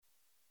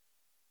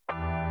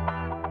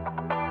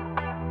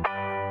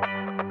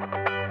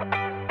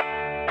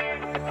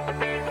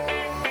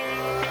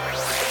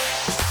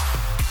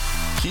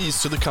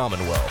Keys to the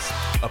Commonwealth,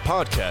 a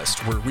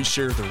podcast where we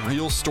share the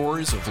real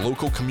stories of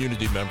local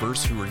community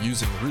members who are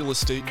using real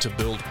estate to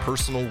build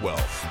personal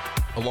wealth,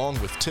 along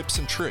with tips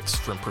and tricks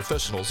from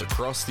professionals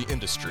across the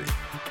industry.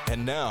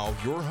 And now,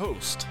 your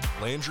host,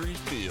 Landry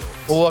Fields.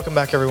 Well, welcome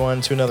back,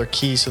 everyone, to another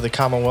Keys to the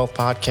Commonwealth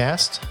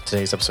podcast.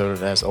 Today's episode,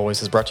 as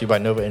always, is brought to you by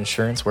Nova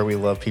Insurance, where we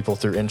love people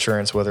through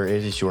insurance, whether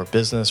it is your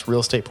business,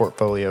 real estate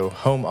portfolio,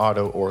 home,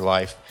 auto, or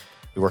life.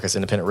 We work as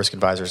independent risk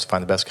advisors to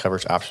find the best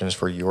coverage options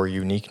for your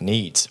unique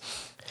needs.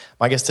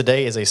 My guest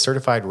today is a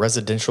certified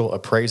residential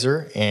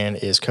appraiser and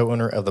is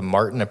co-owner of the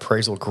Martin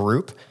Appraisal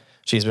Group.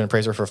 She's been an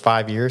appraiser for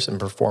 5 years and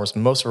performs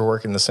most of her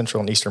work in the central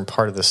and eastern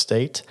part of the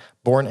state.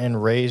 Born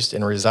and raised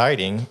and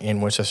residing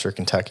in Winchester,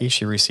 Kentucky,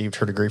 she received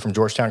her degree from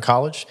Georgetown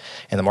College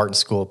and the Martin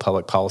School of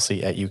Public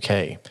Policy at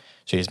UK.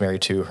 She is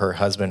married to her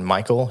husband,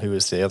 Michael, who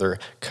is the other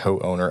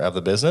co-owner of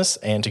the business.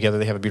 And together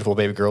they have a beautiful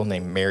baby girl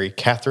named Mary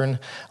Catherine,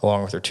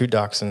 along with her two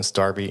dachshunds,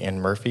 Darby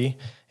and Murphy.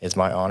 It's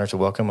my honor to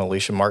welcome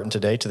Alyshia Martin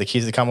today to the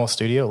Keys to the Commonwealth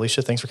studio.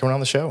 Alyshia, thanks for coming on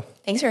the show.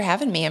 Thanks for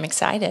having me. I'm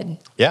excited.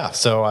 Yeah,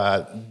 so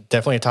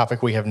definitely a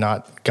topic we have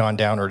not gone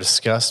down or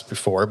discussed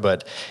before,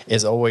 but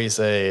is always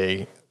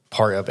a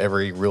part of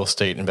every real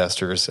estate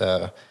investor's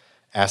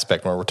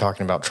aspect where we're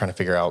talking about trying to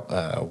figure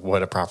out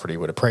what a property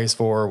would appraise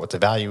for, what the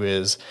value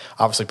is.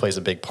 Obviously plays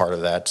a big part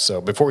of that.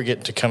 So before we get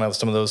into kind of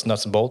some of those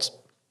nuts and bolts,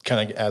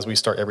 kind of as we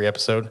start every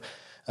episode,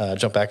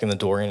 jump back in the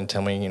DeLorean and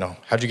tell me,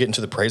 how'd you get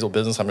into the appraisal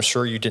business? I'm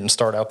sure you didn't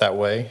start out that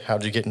way.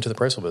 How'd you get into the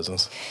appraisal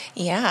business?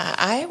 Yeah,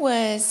 I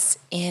was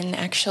in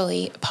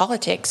actually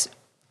politics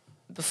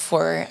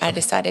before I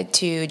decided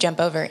to jump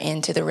over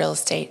into the real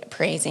estate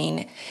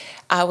appraising.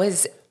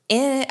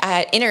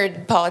 I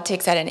entered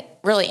politics at a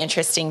really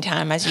interesting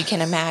time, as you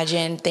can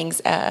imagine. Things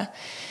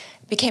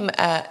became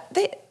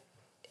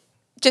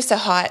just a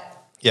hot,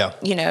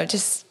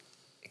 just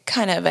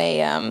kind of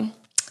a...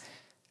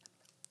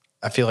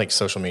 I feel like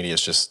social media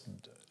has just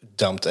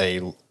dumped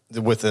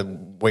with the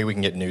way we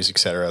can get news, et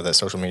cetera, that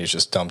social media has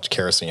just dumped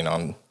kerosene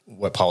on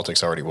what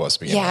politics already was to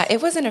begin with.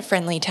 It wasn't a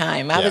friendly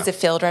time. I was a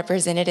field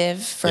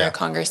representative for a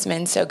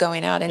congressman, so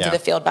going out into the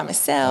field by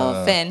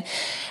myself, and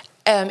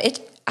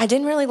I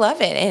didn't really love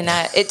it, and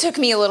it took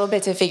me a little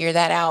bit to figure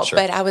that out,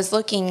 but I was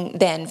looking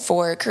then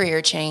for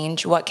career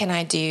change. What can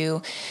I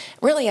do?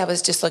 Really, I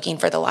was just looking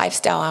for the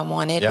lifestyle I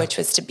wanted, which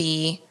was to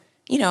be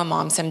a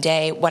mom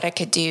someday, what I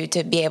could do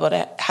to be able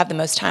to have the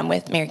most time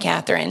with Mary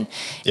Catherine.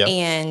 Yep.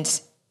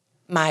 And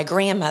my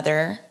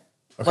grandmother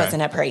is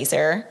an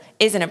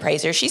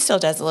appraiser. She still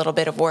does a little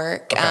bit of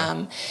work.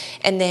 Okay.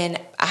 And then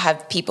I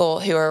have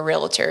people who are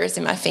realtors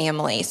in my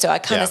family. So I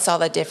kind of saw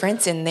the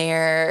difference in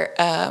their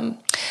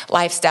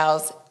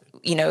lifestyles.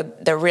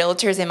 The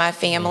realtors in my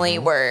family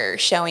were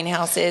showing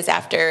houses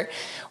after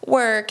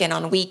work and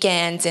on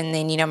weekends. And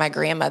then, my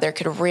grandmother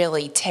could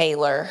really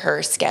tailor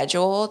her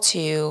schedule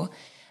to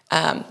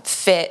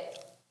fit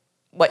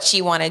what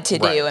she wanted to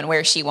do and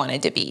where she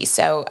wanted to be.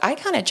 So I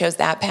kind of chose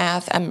that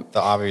path. The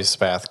obvious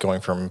path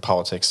going from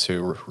politics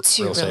to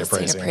real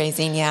estate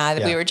appraising.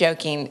 Yeah, we were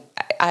joking.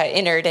 I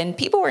entered and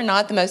people were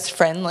not the most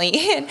friendly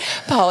in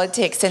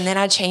politics. And then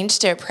I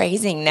changed to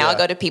appraising. Now I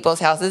go to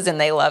people's houses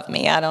and they love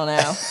me. I don't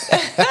know.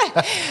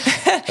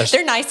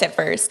 They're nice at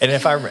first. And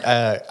if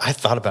I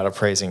thought about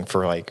appraising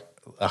for like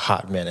a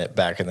hot minute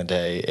back in the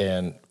day,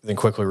 and then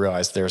quickly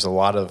realized there's a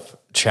lot of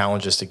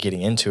challenges to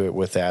getting into it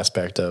with the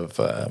aspect of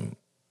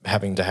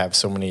having to have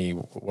so many,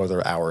 what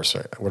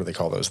do they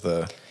call those?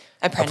 The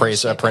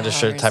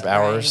apprenticeship type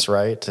hours,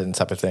 right? And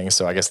type of things.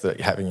 So I guess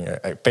having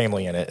a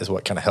family in it is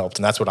what kind of helped.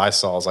 And that's what I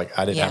saw. Is like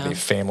I didn't have any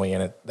family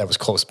in it that was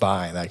close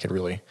by and I could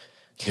really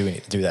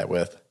do that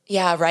with.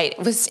 Yeah, right.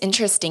 It was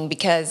interesting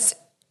because,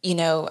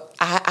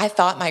 I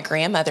thought my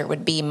grandmother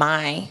would be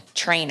my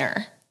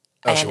trainer.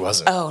 Oh, she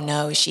wasn't. Oh,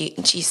 no. She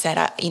said,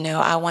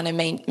 I want to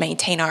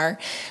maintain our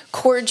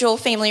cordial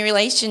family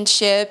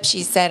relationship.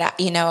 She said,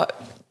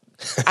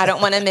 I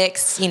don't want to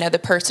mix, the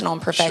personal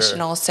and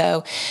professional.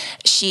 Sure. So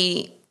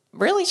she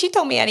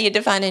told me I needed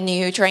to find a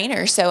new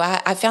trainer. So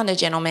I found a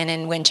gentleman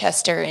in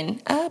Winchester and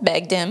I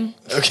begged him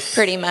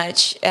pretty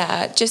much,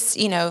 just,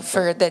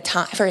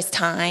 for his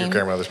time. Your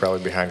grandmother's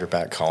probably behind your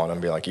back calling him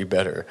and be like, you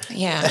better.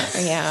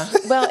 Yeah.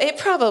 Well, it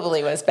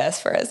probably was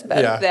best for us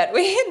both that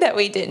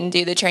we didn't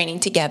do the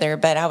training together,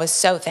 but I was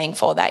so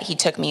thankful that he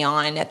took me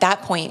on. At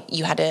that point,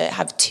 you had to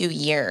have 2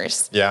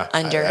 years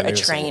under a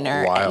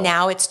trainer.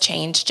 Now it's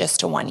changed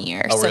just to 1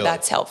 year. So really?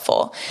 That's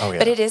helpful. Oh, yeah.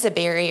 But it is a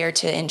barrier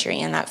to entry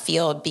in that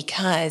field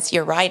because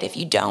you're right. If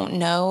you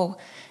don't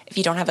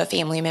have a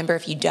family member,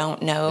 if you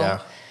don't know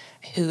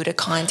who to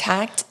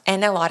contact,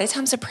 and a lot of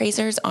times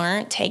appraisers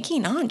aren't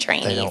taking on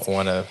trainees. They don't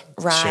want to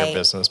share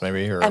business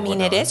maybe.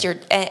 It is.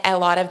 A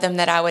lot of them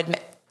that I would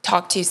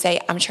talk to say,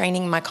 I'm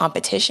training my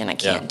competition. I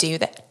can't do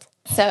that.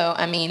 So,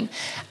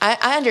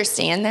 I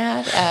understand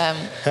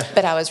that,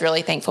 but I was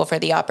really thankful for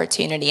the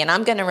opportunity. And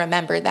I'm going to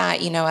remember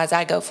that, as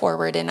I go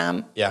forward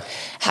and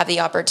have the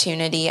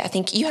opportunity. I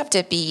think you have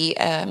to be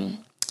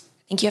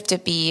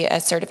a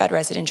certified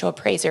residential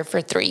appraiser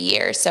for 3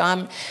 years. So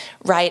I'm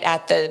right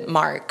at the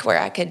mark where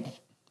I could,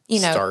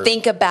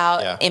 think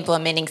about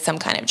implementing some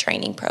kind of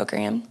training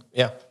program.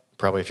 Yeah,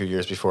 probably a few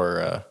years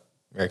before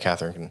Mary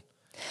Catherine can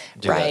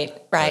do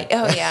that. Right.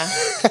 Oh, yeah.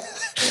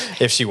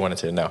 If she wanted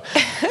to, no.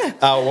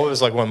 What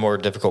was like one more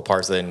difficult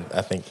parts then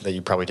I think that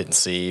you probably didn't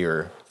see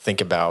or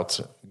think about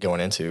going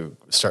into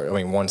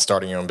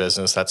starting your own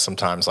business? That's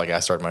sometimes like I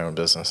started my own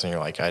business and you're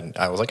like,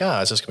 I was like,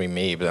 it's just gonna be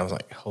me. But I was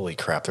like, holy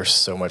crap, there's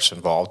so much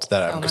involved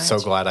that I'm so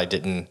glad I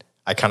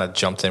kind of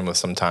jumped in with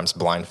sometimes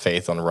blind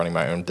faith on running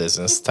my own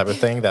business type of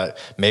thing that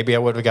maybe I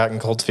would have gotten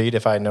cold feet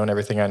if I had known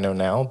everything I know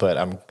now. But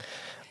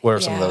what are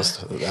some of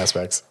those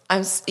aspects?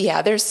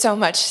 There's so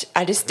much.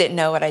 I just didn't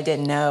know what I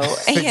didn't know.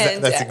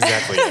 And that's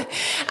exactly it.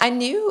 I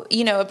knew,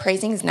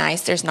 appraising is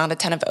nice. There's not a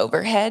ton of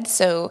overhead.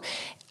 So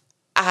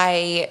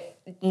I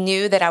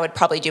knew that I would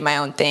probably do my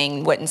own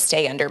thing, wouldn't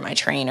stay under my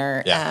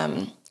trainer.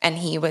 Yeah. And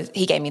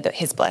he gave me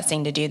his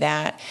blessing to do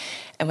that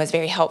and was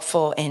very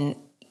helpful in,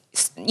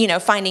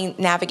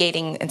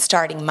 navigating and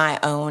starting my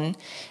own.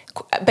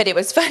 But it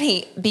was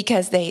funny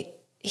because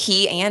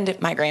he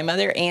and my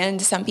grandmother and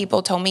some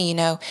people told me,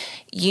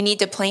 you need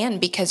to plan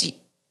because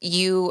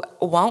you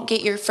won't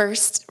get your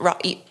first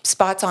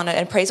spots on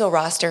an appraisal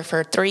roster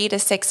for 3 to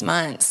 6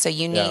 months. So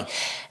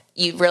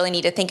you really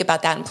need to think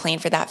about that and plan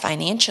for that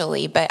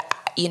financially. But,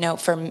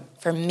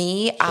 for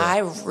me, sure. I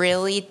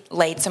really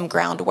laid some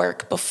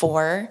groundwork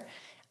before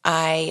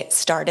I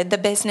started the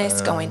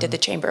business, going to the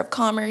Chamber of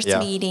Commerce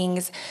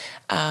meetings,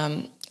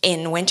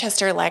 in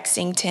Winchester,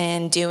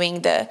 Lexington,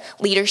 doing the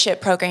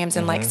leadership programs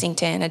in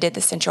Lexington. I did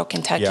the Central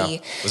Kentucky.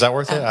 Yeah. Was that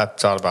worth it? I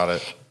thought about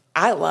it.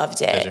 I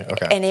loved it.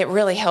 Okay. And it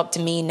really helped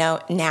me know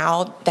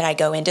now that I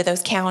go into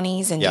those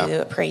counties and do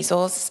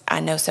appraisals, I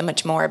know so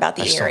much more about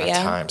the area.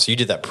 So time. So you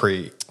did that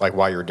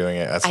while you were doing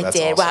it. That's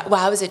did. Awesome.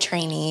 While I was a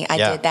trainee, I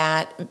did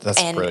that.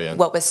 That's brilliant.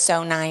 What was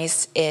so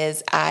nice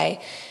is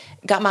I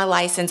got my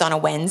license on a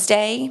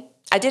Wednesday.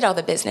 I did all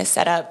the business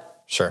setup.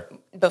 Sure.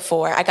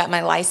 Before I got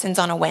my license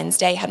on a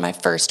Wednesday, had my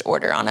first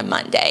order on a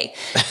Monday.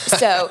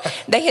 So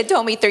they had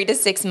told me 3 to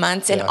 6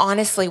 months. And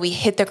honestly, we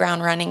hit the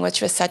ground running,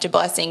 which was such a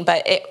blessing.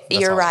 But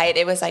you're awesome. Right.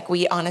 It was like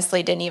we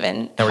honestly didn't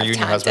even Now, were you and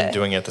your husband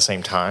doing it at the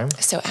same time?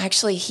 So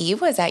actually, he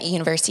was at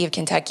University of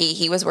Kentucky.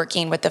 He was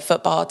working with the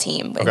football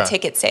team in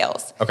ticket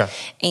sales. Okay.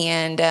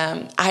 And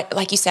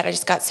like you said, I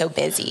just got so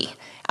busy.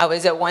 I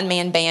was a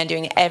one-man band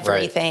doing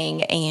everything.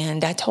 Right.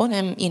 And I told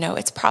him,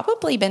 it's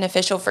probably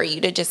beneficial for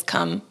you to just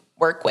come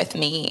work with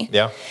me.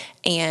 Yeah.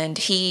 And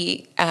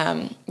he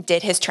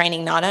did his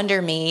training not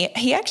under me.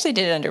 He actually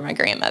did it under my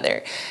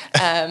grandmother.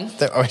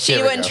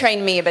 She wouldn't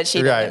train me, but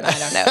she did. I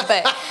don't know.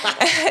 But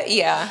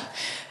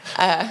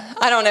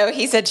I don't know.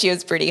 He said she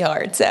was pretty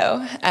hard.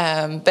 So,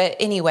 but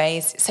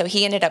anyways, so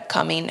he ended up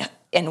coming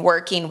and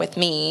working with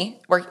me,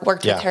 worked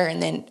with her.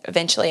 And then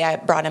eventually I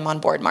brought him on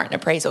board Martin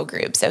Appraisal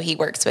Group. So he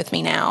works with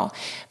me now,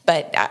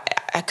 but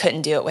I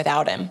couldn't do it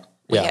without him.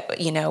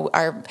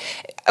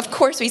 Of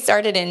course, we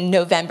started in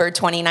November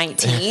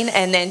 2019,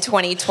 and then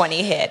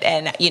 2020 hit,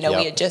 and we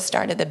had just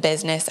started the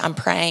business. I'm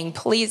praying,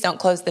 please don't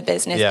close the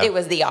business. Yeah. It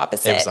was the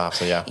opposite. It was the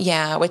opposite,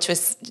 yeah, which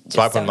was just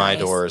so I opened my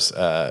doors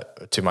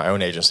to my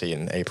own agency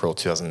in April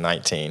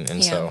 2019,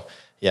 and so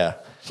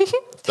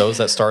those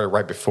that started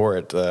right before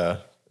it,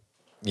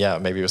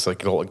 maybe it was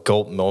like a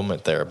gold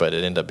moment there, but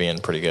it ended up being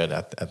pretty good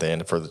at the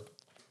end for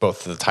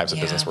both of the types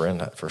of business we're in,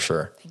 for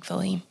sure.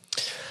 Thankfully.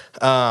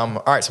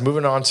 All right, so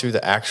moving on to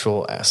the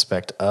actual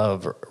aspect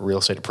of real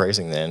estate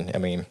appraising then. I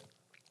mean,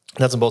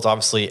 nuts and bolts,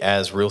 obviously,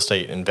 as real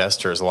estate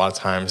investors, a lot of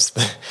times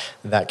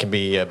that can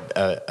be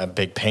a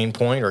big pain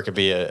point, or it could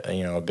be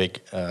a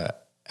big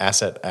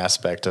asset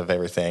aspect of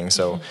everything.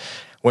 So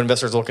when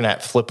investors are looking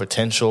at flip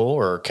potential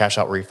or cash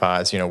out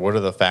refis, what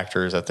are the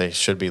factors that they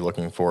should be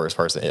looking for as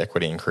far as the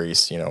equity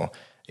increase?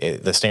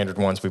 The standard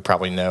ones we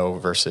probably know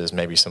versus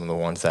maybe some of the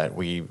ones that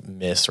we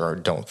miss or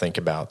don't think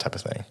about type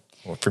of thing,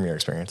 from your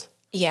experience.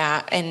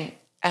 Yeah, and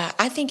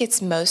I think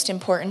it's most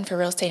important for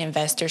real estate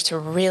investors to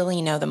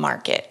really know the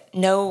market,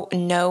 know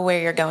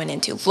where you're going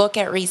into, look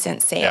at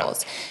recent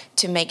sales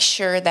to make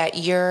sure that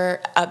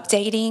you're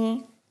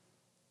updating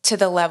to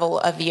the level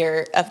of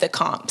the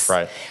comps.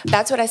 Right.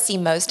 That's what I see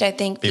most. I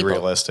think be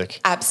realistic.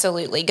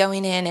 Absolutely,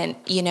 going in and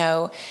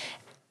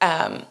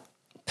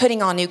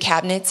putting all new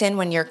cabinets in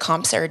when your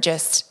comps are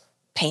just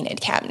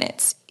painted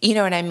cabinets. You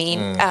know what I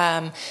mean?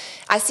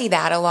 I see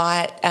that a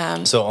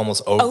lot. So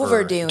almost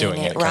overdoing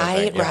it,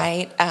 right?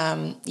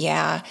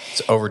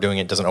 So overdoing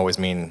it doesn't always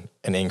mean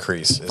an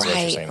increase, is what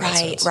you're saying.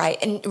 Right.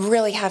 And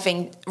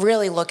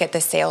really look at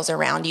the sales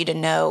around you to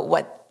know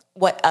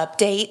what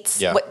updates,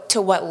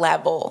 to what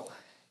level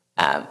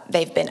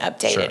they've been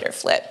updated or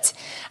flipped.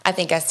 I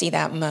think I see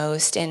that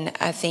most. And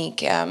I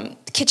think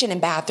kitchen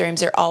and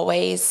bathrooms are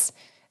always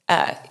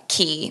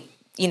key.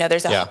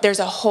 There's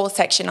a whole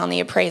section on the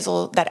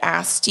appraisal that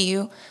asks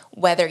you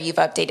whether you've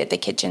updated the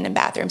kitchen and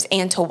bathrooms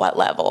and to what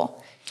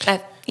level. So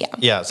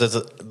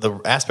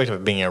the aspect of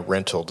it being a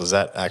rental, does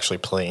that actually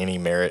play any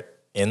merit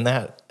in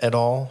that at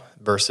all?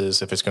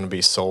 Versus if it's going to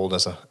be sold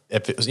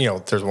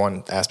there's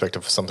one aspect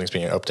of something's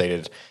being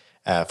updated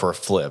for a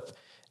flip,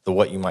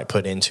 what you might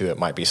put into it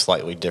might be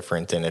slightly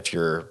different than if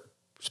you're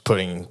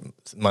putting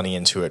money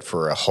into it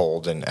for a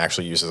hold and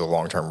actually uses a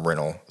long-term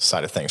rental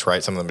side of things,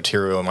 right? Some of the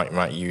material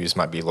might use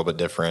might be a little bit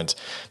different.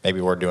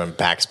 Maybe we're doing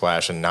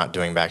backsplash and not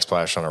doing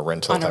backsplash on a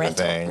rental type of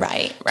thing.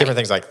 Right. Different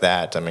things like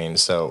that. I mean,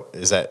 so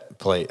is that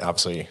play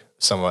obviously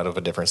somewhat of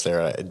a difference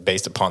there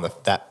based upon the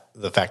fact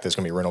that it's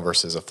going to be rental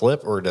versus a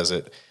flip, or does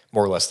it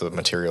more or less the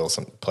materials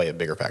play a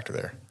bigger factor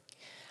there?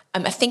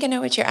 I think I know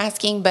what you're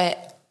asking,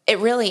 but it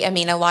really, I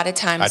mean, a lot of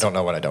times I don't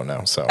know what I don't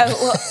know. So,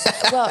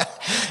 well,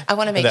 I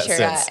want to make sure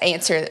I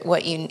answer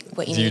what you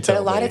need. But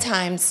a lot of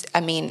times, I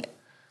mean,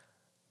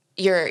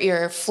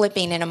 you're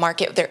flipping in a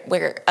market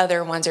where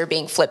other ones are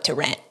being flipped to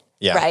rent,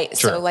 right?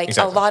 Sure, so,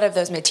 exactly. A lot of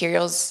those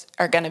materials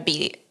are going to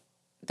be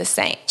the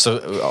same.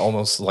 So,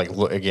 almost like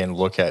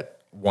look at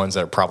ones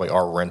that probably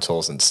are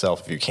rentals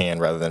itself, if you can,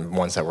 rather than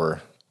ones that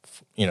were,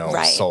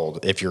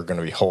 sold. If you're going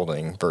to be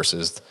holding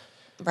versus.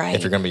 Right.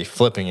 If you're going to be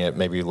flipping it,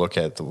 maybe look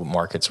at the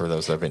markets where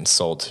those have been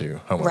sold to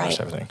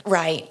homeowners, everything.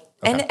 Right.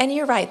 Okay. And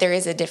you're right. There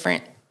is a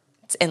difference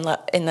in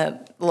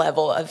the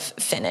level of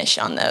finish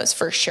on those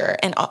for sure,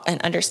 and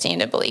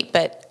understandably.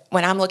 But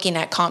when I'm looking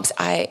at comps,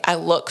 I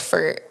look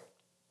for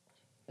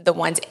the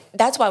ones.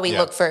 That's why we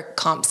look for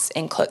comps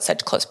in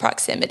such close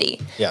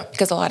proximity. Yeah.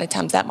 Because a lot of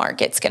times that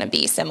market's going to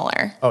be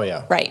similar. Oh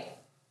yeah. Right.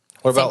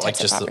 What about the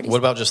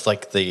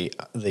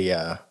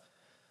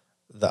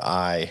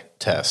eye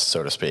test,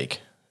 so to speak?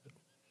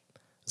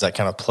 Does that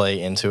kind of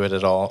play into it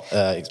at all?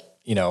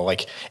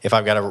 Like if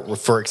I've got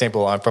for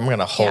example, if I'm going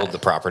to hold the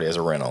property as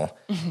a rental,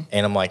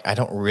 and I'm like, I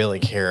don't really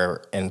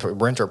care, and the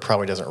renter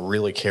probably doesn't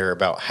really care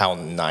about how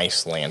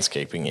nice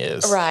landscaping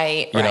is.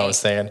 Right. You know what I'm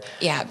saying?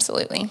 Yeah,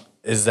 absolutely.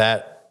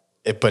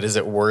 But is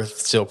it worth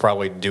still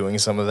probably doing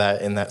some of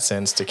that in that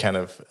sense to kind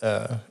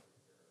of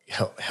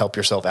help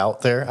yourself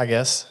out there, I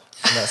guess?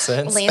 In that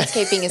sense?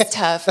 Landscaping is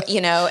tough,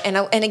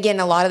 and again,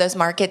 a lot of those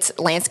markets,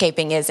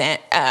 landscaping isn't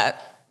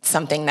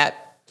something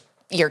that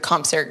your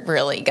comps are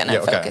really going to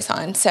focus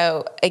on.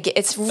 So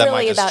it's really about... That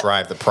might just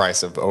drive the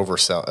price of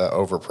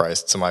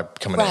overpriced somebody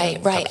coming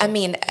in. Right. I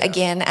mean,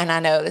 again, and I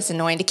know this is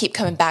annoying to keep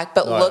coming back,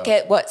 but look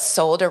at what's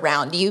sold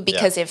around you,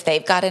 because if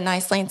they've got a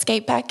nice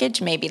landscape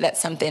package, maybe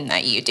that's something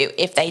that you do.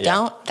 If they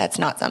don't, that's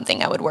not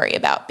something I would worry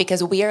about,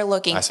 because we are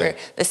looking for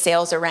the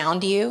sales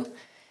around you.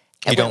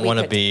 You don't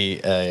want to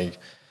be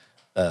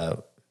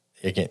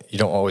again, you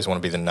don't always want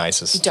to be the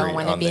nicest street. You don't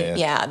want to be,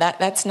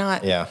 that's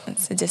not,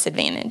 that's a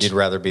disadvantage. You'd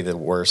rather be the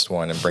worst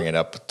one and bring it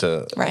up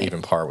to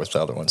even par with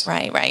the other ones.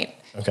 Right.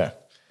 Okay.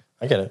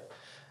 I get it.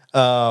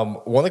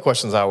 One of the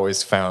questions I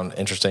always found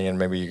interesting, and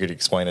maybe you could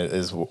explain it,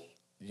 is,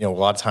 a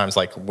lot of times,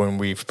 like when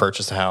we've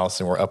purchased a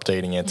house and we're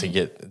updating it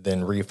to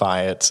then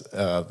refi it,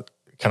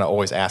 kind of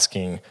always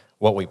asking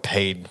what we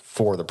paid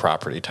for the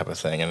property type of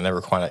thing. And I never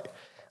quite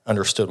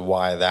understood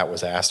why that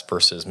was asked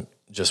versus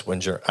just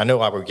I know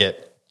I would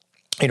get,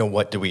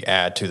 what do we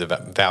add to the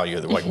value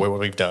of like what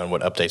we've done,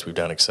 what updates we've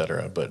done, et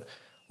cetera. But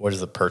what is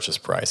the purchase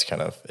price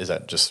is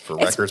that just for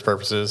records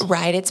purposes?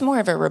 Right. It's more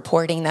of a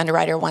reporting. The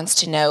underwriter wants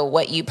to know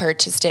what you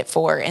purchased it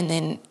for. And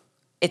then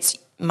it's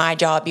my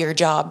job, your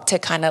job, to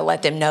kind of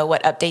let them know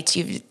what updates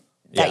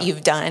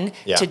you've done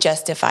to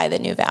justify the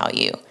new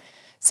value.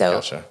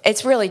 So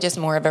it's really just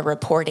more of a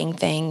reporting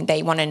thing.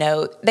 They want to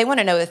know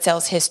the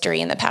sales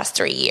history in the past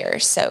 3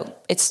 years. So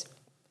it's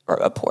a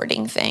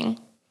reporting thing.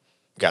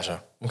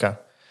 Gotcha. Okay.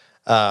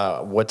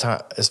 What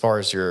time, as far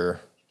as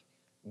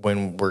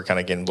when we're kind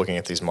of looking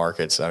at these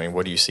markets, I mean,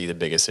 what do you see the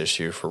biggest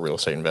issue for real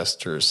estate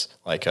investors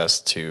like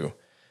us to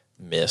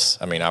miss?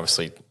 I mean,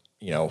 obviously,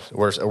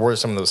 where are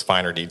some of those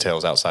finer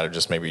details outside of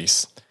just maybe,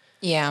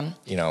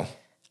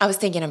 I was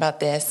thinking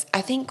about this.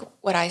 I think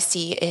what I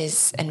see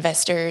is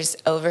investors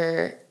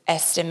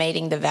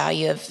overestimating the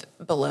value of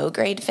below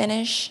grade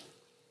finish.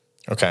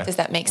 Okay. Does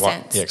that make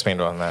sense? Yeah,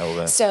 expand on that a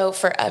little bit. So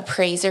for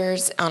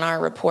appraisers on our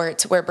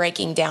reports, we're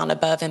breaking down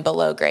above and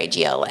below grade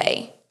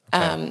GLA,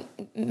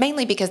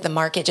 mainly because the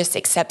market just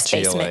accepts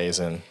GLAs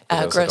and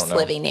gross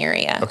living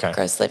area. Okay.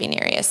 Gross living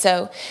area.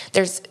 So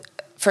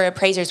for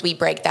appraisers, we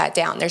break that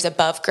down. There's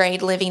above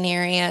grade living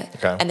area,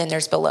 and then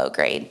there's below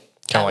grade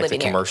kind of like the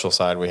commercial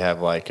side. We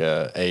have like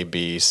A,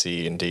 B,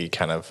 C, and D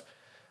kind of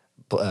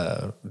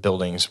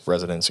buildings,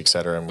 residents, et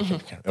cetera.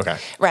 And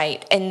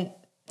Right. And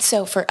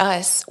so for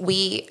us,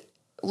 we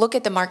look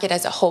at the market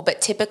as a whole, but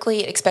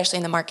typically, especially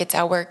in the markets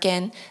I work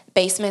in,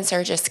 basements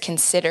are just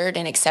considered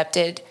and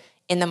accepted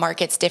in the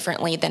markets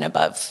differently than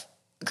above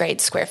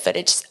grade square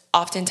footage.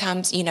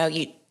 Oftentimes,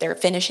 their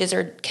finishes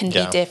can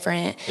be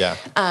different. Yeah.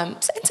 And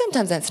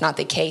sometimes that's not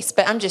the case,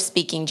 but I'm just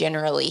speaking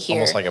generally here.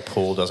 Almost like a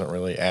pool doesn't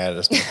really add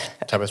this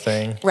type of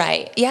thing.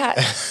 Right. Yeah.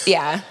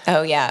 Yeah.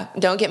 Oh yeah.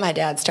 Don't get my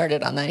dad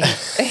started on that.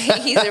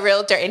 He's a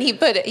realtor, and he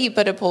put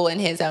a pool in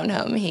his own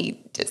home.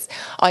 He just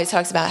always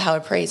talks about how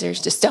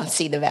appraisers just don't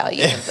see the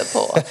value of the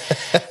pool.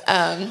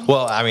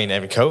 Well, I mean,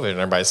 in COVID and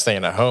everybody's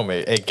staying at home,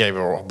 it gave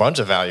a bunch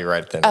of value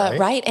right then, right?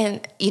 Right.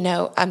 And,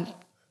 I'm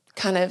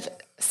kind of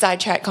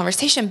sidetrack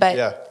conversation,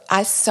 but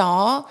I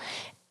saw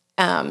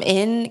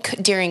during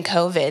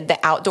COVID the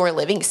outdoor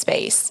living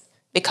space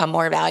become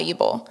more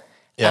valuable.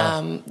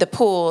 the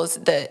pools,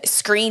 the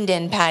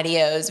screened-in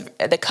patios,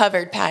 the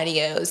covered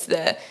patios.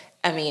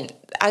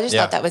 I just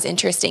thought that was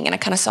interesting, and I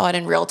kind of saw it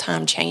in real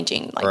time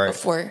changing,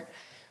 before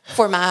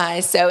my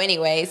eyes. So,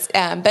 anyways,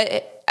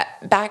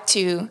 back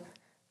to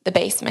the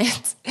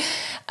basements.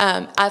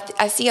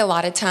 I see a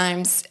lot of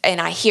times, and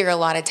I hear a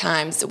lot of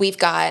times, we've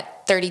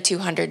got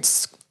 3,200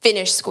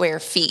 finished square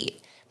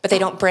feet, but they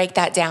don't break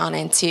that down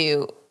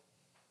into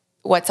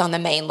what's on the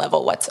main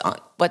level,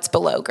 what's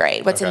below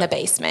grade, what's in the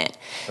basement.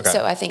 Okay.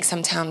 So I think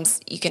sometimes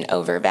you can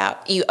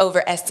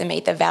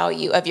overestimate the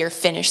value of your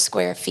finished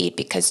square feet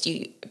because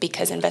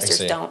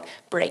investors don't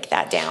break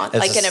that down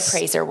like an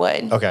appraiser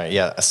would. Okay,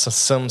 yeah,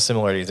 some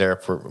similarities there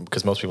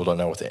because most people don't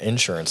know with the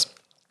insurance.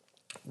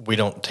 We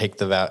don't take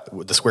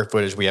the square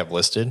footage we have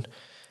listed,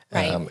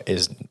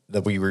 is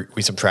that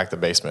we subtract the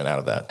basement out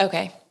of that.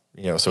 Okay.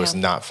 So it's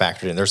not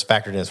factored in. There's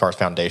factored in as far as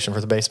foundation for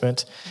the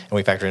basement, and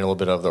we factor in a little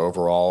bit of the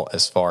overall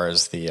as far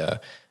as the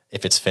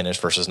if it's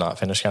finished versus not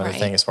finished kind of a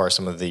thing, as far as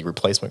some of the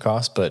replacement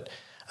costs. But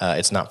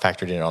it's not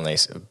factored in on a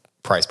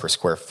price per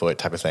square foot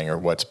type of thing, or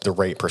what's the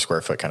rate per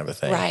square foot kind of a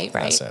thing. Right. In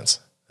that sense.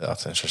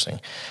 That's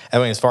interesting. I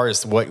mean, as far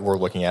as what we're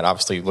looking at,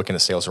 obviously looking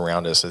at sales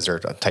around us, is there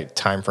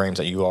time frames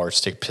that you all are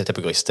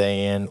typically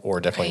stay in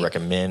or definitely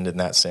recommend in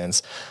that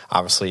sense?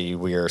 Obviously,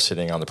 we are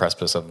sitting on the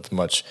precipice of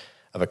much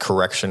of a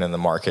correction in the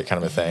market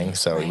kind of a thing.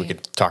 So we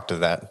could talk to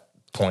that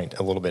point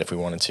a little bit if we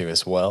wanted to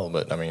as well.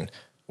 But I mean,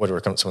 what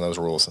are some of those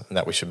rules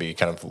that we should be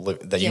kind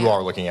of that you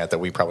are looking at that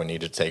we probably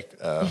need to take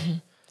a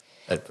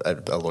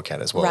look at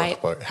as well,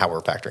 how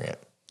we're factoring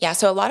it? Yeah,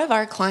 so a lot of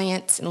our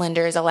clients and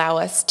lenders allow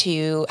us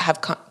to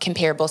have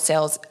comparable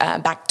sales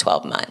back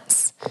 12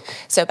 months,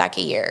 so back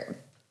a year.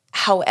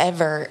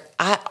 However,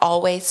 I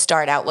always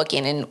start out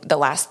looking in the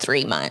last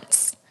 3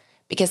 months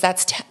because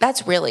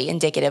that's really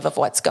indicative of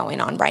what's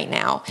going on right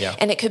now. Yeah.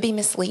 And it could be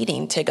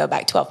misleading to go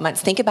back 12 months.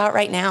 Think about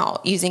right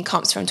now, using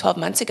comps from 12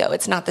 months ago.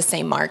 It's not the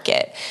same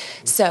market.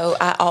 So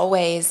I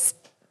always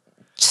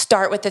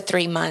start with the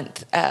 3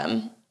 month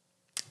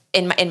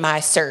in my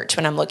search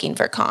when I'm looking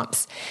for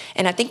comps.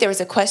 And I think there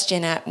was a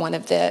question at one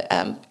of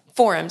the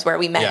forums where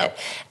we met,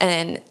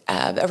 and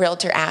a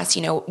realtor asked,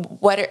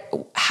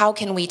 how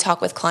can we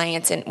talk with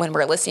clients when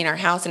we're listing our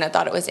house? And I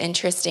thought it was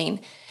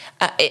interesting.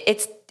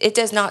 It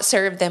does not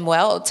serve them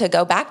well to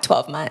go back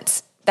 12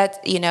 months. That's,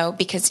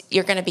 because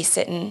you're going to be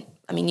sitting,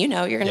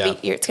 it's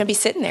going to be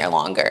sitting there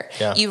longer.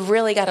 Yeah. You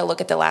really got to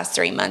look at the last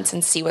 3 months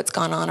and see what's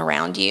gone on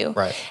around you.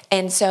 Right.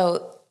 And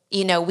so,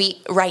 we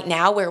right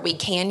now where we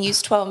can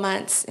use 12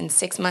 months and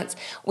 6 months,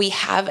 we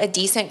have a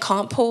decent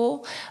comp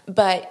pool,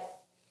 but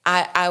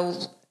I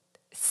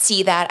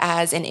see that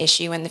as an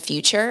issue in the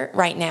future.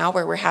 Right now,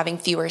 where we're having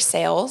fewer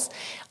sales,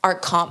 our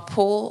comp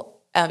pool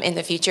in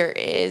the future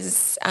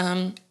is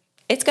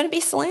it's going to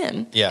be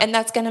slim, and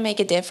that's going to make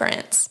a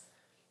difference.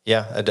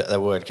 Yeah, that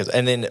would.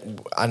 And then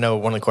I know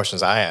one of the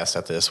questions I asked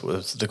at this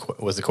was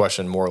the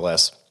question more or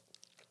less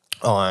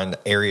on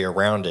area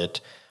around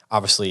it.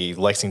 Obviously,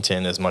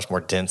 Lexington is much more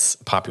dense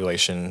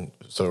population,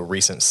 so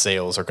recent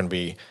sales are going to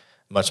be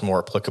much more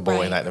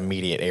applicable in that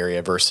immediate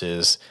area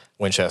versus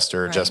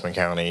Winchester, Jessamine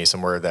County,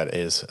 somewhere that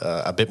is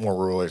a bit more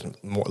rural.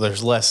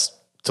 There's less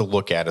to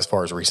look at as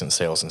far as recent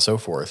sales and so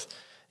forth.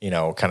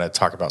 Kind of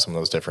talk about some of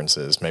those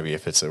differences. Maybe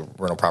if it's a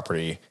rental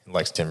property in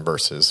Lexington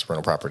versus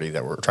rental property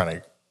that we're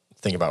trying to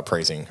think about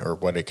appraising or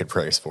what it could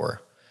price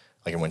for,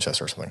 like in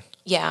Winchester or something.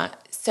 Yeah.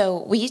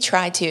 So we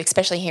try to,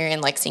 especially here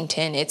in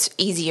Lexington, it's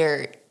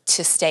easier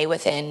to stay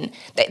within.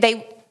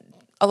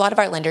 A lot of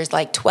our lenders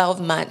like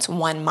 12 months,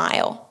 1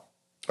 mile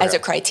as a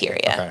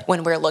criteria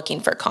when we're looking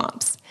for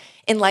comps.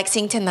 In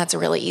Lexington, that's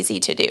really easy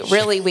to do.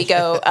 Really, we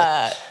go,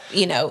 a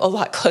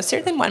lot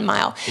closer than 1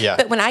 mile. Yeah.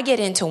 But when I get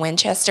into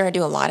Winchester, I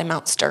do a lot in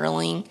Mount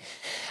Sterling.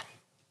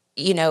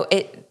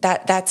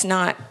 That's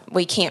not,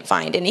 we can't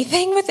find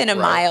anything within a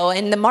mile,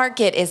 and the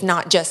market is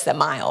not just the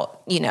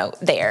mile,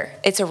 there.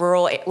 It's a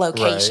rural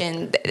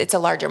location. Right. It's a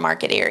larger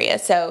market area.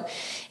 So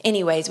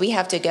anyways, we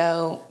have to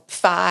go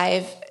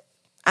 5.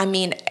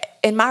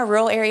 In my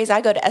rural areas,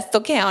 I go to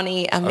Estill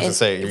County. I'm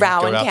in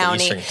Rowan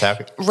County.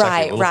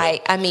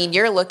 Right.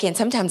 You're looking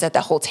sometimes at the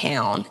whole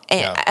town.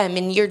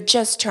 And you're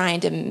just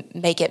trying to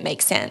make it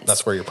make sense.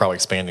 That's where you're probably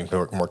expanding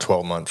to more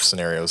 12-month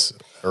scenarios.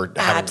 Or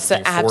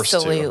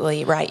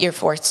absolutely right. You're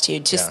forced to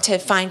to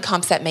find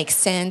comps that make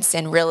sense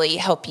and really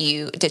help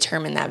you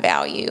determine that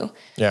value.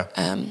 Yeah.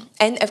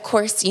 And of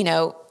course,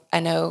 I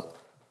know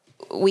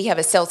we have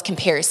a sales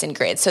comparison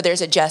grid, so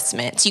there's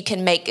adjustments. You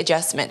can make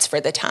adjustments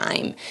for the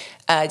time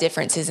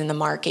differences in the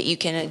market. You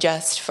can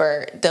adjust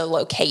for the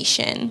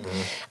location.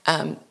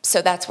 Mm-hmm.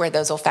 So that's where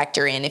those will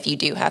factor in if you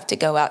do have to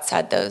go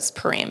outside those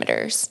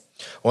parameters.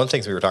 One of the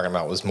things we were talking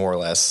about was more or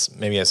less,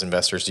 maybe as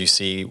investors, do you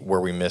see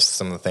where we missed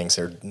some of the things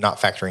that are not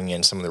factoring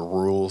in some of the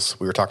rules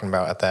we were talking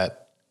about at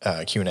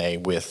that Q&A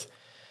with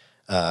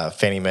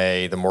Fannie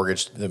Mae? The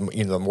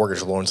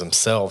mortgage loans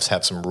themselves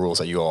have some rules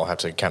that you all have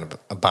to kind of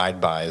abide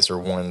by. Is there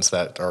ones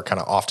that are kind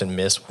of often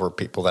missed for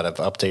people that have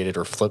updated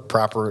or flipped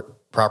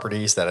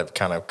properties that have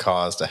kind of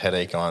caused a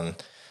headache on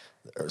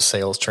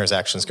sales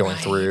transactions going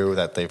through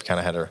that they've kind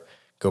of had to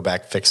go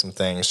back, fix some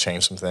things,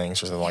 change some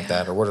things, or something like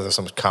that? Or what are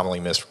some commonly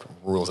missed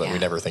rules that we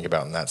never think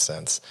about in that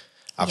sense?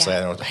 Obviously,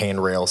 I know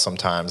handrails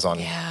sometimes on.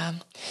 Yeah.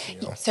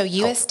 So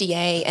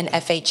USDA and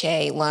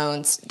FHA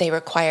loans, they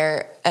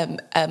require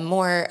a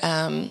more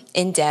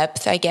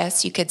in-depth, I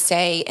guess you could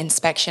say,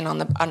 inspection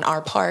on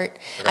our part.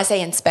 Okay. I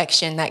say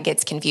inspection, that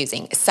gets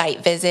confusing.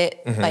 Site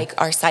visit, like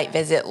our site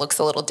visit looks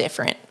a little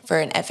different for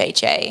an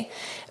FHA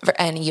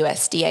and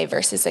USDA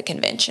versus a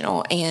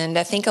conventional. And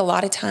I think a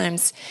lot of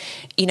times,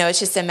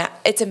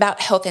 it's about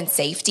health and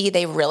safety.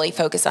 They really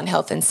focus on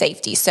health and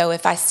safety. So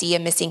if I see a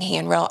missing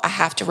handrail, I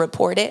have to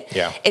report it.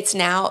 Yeah. It's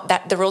now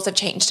that the rules have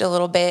changed a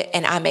little bit,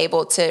 and I'm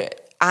able to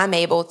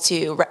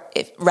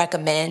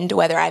recommend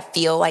whether I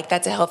feel like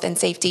that's a health and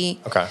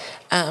safety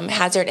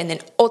hazard, and then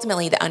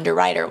ultimately the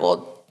underwriter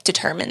will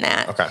determine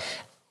that. Okay.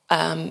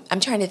 I'm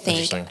trying to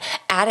think.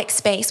 Attic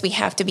space, we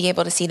have to be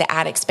able to see the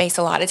attic space.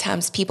 A lot of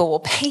times people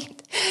will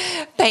paint.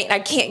 I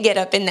can't get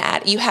up in the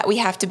attic. We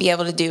have to be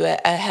able to do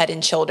a head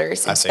and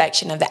shoulders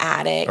inspection of the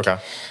attic.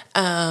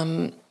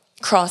 Okay.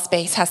 Crawl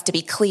space has to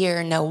be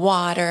clear, no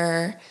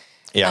water.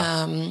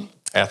 Yeah.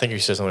 I think you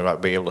said something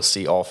about being able to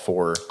see all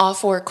four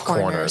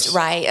corners.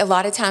 Right. A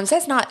lot of times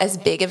that's not as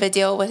big of a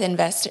deal with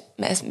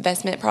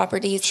investment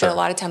properties. Sure. So a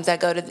lot of times I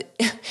go to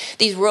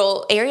these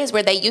rural areas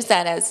where they use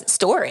that as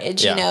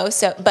storage,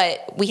 So,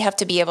 but we have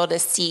to be able to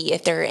see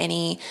if there are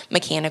any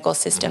mechanical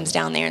systems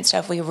down there and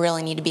stuff. We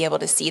really need to be able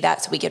to see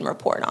that so we can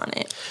report on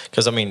it.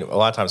 Because a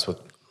lot of times with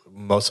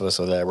most of us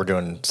that we're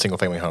doing single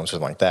family homes or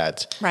something like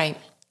that. Right.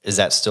 Does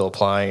that still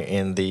apply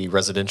in the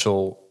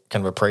residential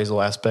kind of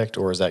appraisal aspect,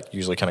 or is that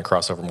usually kind of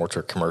crossover more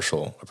to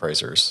commercial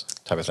appraisers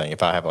type of thing?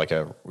 If I have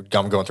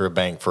I'm going through a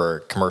bank for a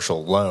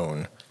commercial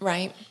loan.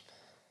 Right.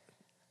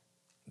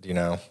 Do you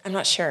know? I'm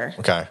not sure.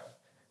 Okay.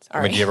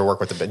 Sorry. Do you ever work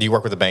with do you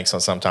work with the banks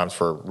on sometimes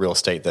for real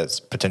estate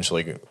that's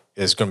potentially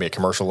is going to be a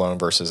commercial loan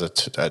versus a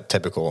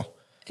typical?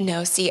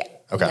 No,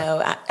 Okay.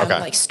 No, I'm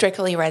like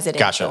strictly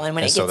residential. Gotcha. And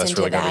when it so gets that's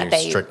into really that, going to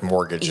be strict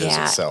mortgages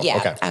itself. Yeah,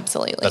 okay.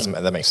 Absolutely.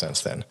 That makes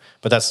sense then.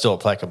 But that's still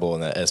applicable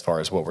in that, as far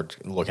as what we're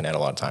looking at a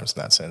lot of times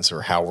in that sense,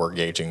 or how we're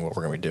gauging what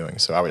we're going to be doing.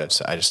 So I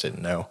just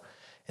didn't know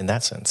in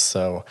that sense.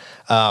 So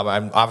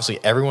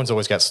obviously everyone's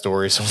always got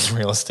stories on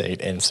real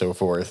estate and so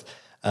forth.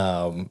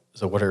 So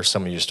what are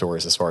some of your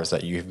stories as far as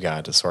that you've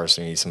got, as far as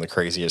some of the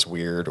craziest,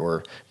 weird,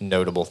 or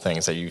notable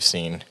things that you've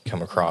seen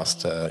come across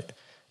to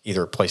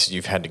either places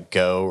you've had to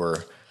go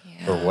or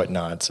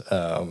whatnot?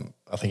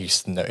 I think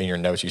in your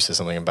notes you said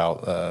something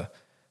about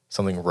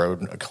something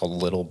road called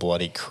Little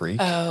Bloody Creek.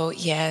 Oh,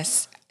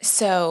 yes.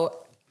 So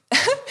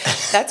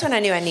that's when I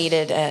knew I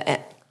needed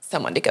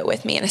someone to go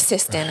with me, an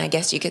assistant, I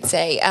guess you could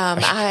say.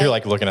 You're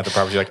like looking at the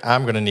property, you're like,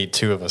 I'm going to need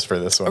two of us for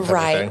this one.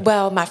 Right.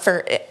 Well, when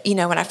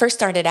I first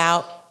started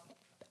out,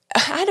 I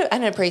had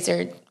an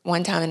appraiser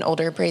one time, an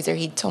older appraiser.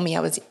 He told me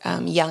I was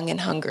young and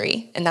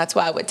hungry, and that's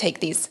why I would take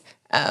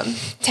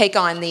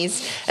on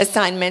these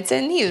assignments,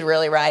 and he was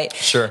really right.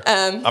 Sure.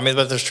 But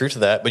there's truth to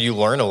that, but you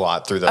learn a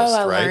lot through those,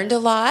 right? I learned a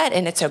lot,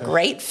 and it's a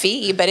great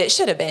fee, but it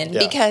should have been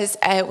because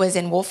it was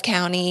in Wolfe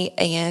County,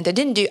 and I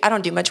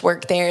don't do much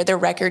work there. They're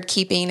record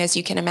keeping, as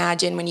you can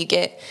imagine, when you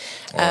get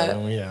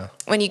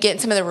when you get in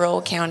some of the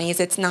rural counties,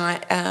 it's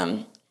not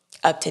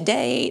up to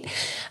date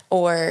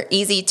or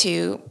easy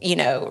to,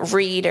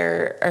 read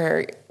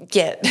or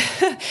get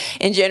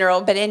in general.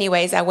 But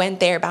anyways, I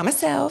went there by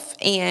myself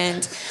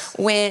and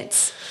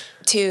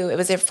it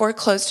was a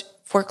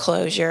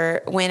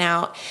foreclosure, went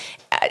out,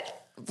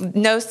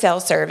 no cell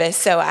service.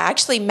 So I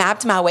actually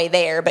mapped my way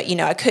there, but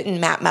I couldn't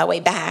map my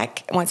way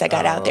back once I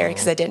got out there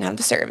because I didn't have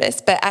the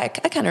service. But I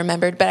kind of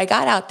remembered, but I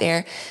got out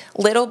there.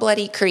 Little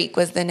Bloody Creek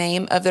was the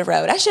name of the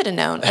road. I should have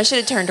known. I should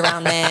have turned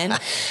around then.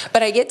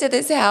 But I get to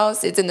this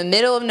house. It's in the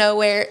middle of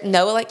nowhere,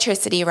 no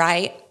electricity,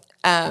 right?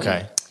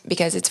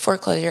 Because it's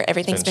foreclosure.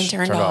 Everything's been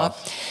turned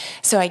off.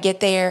 So I get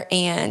there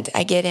and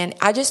I get in.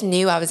 I just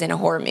knew I was in a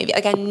horror movie.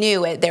 Like I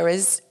knew it. There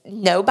was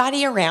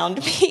nobody around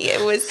me.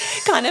 It was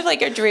kind of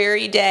like a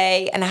dreary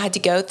day. And I had to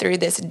go through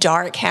this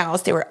dark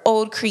house. There were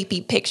old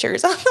creepy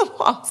pictures on the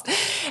walls.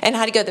 And I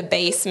had to go to the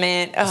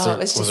basement. Oh, it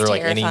was just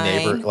terrifying.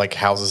 Was there any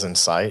houses in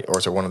sight? Or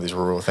is it one of these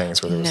rural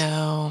things where there was...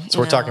 No. So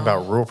we're talking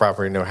about rural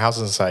property, no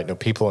houses in sight, no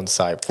people in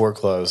sight,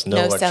 foreclosed,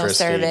 no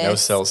electricity, no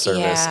cell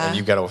service. And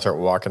you've got to start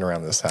walking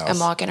around this house. I'm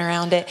walking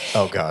around it.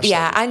 Oh, gosh.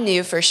 Yeah, I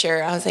knew for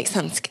sure. I was like,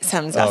 something's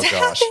about to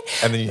happen.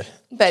 And then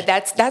but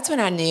that's when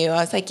I knew. I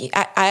was like,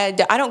 I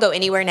don't go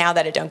anywhere now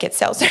that I don't get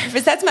cell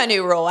service. That's my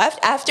new rule.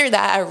 After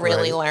that, I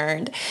really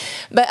learned.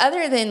 But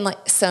other than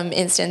some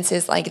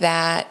instances like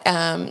that,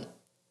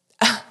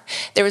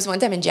 there was one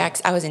time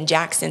I was in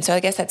Jackson, so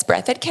I guess that's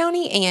Breathitt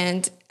County,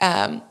 and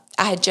I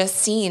had just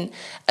seen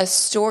a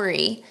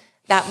story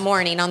that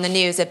morning on the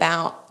news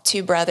about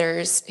two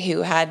brothers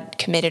who had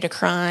committed a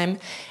crime.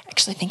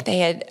 Actually, I think they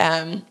had,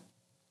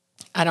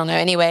 I don't know,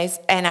 anyways.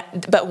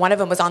 But one of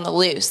them was on the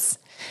loose.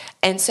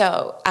 And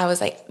so I was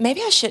like,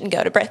 maybe I shouldn't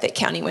go to Breathitt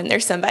County when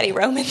there's somebody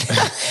roaming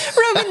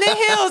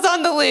the hills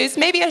on the loose.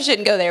 Maybe I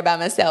shouldn't go there by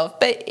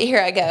myself. But here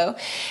I go.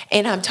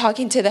 And I'm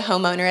talking to the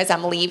homeowner as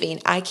I'm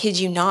leaving. I kid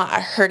you not,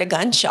 I heard a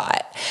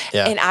gunshot.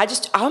 Yeah. And I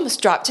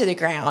almost dropped to the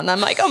ground.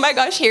 I'm like, oh my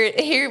gosh,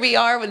 here we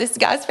are when this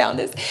guy's found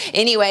us.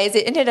 Anyways,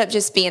 it ended up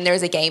just being, there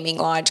was a gaming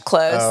lodge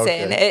close,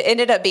 and it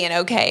ended up being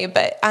okay.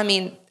 But I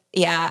mean,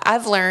 yeah,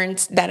 I've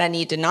learned that I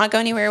need to not go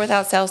anywhere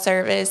without cell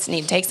service. I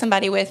need to take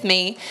somebody with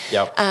me.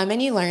 Yep.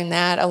 And you learn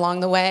that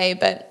along the way.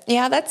 But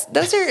yeah,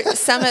 those are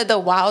some of the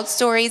wild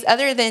stories,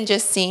 other than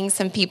just seeing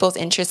some people's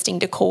interesting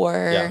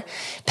decor,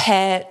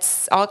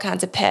 pets, all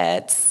kinds of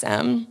pets.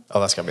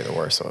 That's gotta be the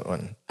worst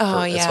one.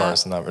 As far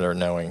as not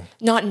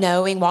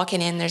knowing,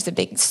 walking in, there's a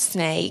big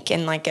snake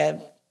and like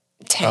a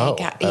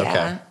tank.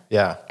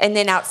 Yeah. And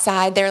then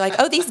outside, they're like,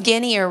 oh, these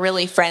guinea are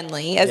really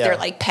friendly as they're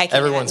like pecking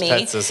Everyone's at me.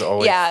 Pets is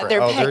always they're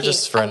pecking. They're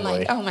just friendly. I'm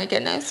like, oh my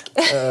goodness.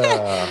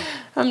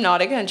 I'm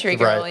not a country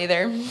girl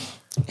either.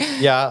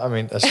 Yeah, I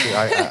mean, that's true.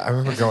 I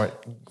remember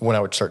when I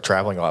would start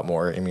traveling a lot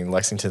more. I mean,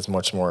 Lexington's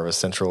much more of a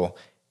central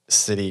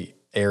city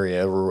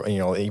area,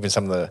 even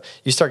some of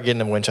you start getting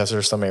in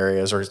Winchester, some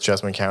areas, or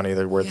Jessamine County,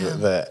 where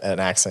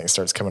an accent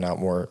starts coming out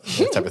more,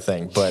 that type of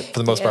thing. But for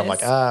the most part, I'm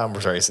like, I'm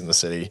raised in the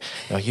city.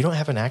 You don't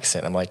have an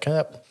accent. I'm like,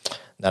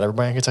 not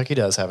everybody in Kentucky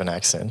does have an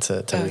accent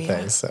to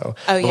everything. So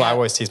I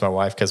always tease my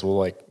wife because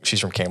she's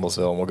from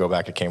Campbellsville, and we'll go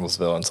back to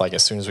Campbellsville. And it's like,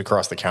 as soon as we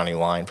cross the county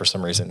line, for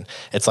some reason,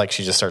 it's like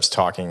she just starts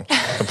talking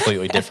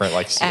completely different,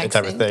 type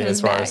of thing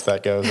as far as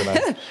that goes. And I'm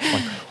like,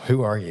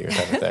 who are you,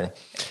 type of thing.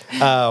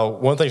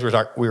 One of the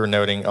things we were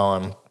noting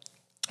on,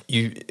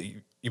 you've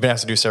been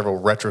asked to do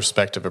several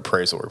retrospective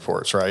appraisal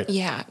reports, right?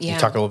 Yeah. You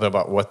talk a little bit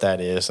about what that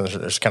is, and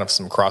there's kind of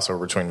some crossover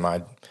between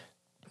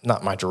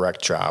not my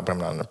direct job. I'm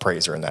not an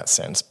appraiser in that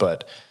sense,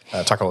 but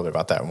talk a little bit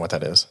about that and what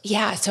that is.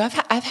 Yeah, so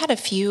I've had a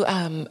few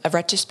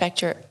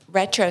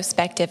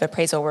retrospective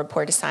appraisal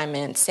report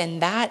assignments,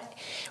 and that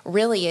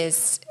really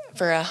is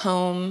for a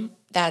home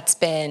that's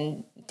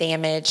been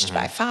damaged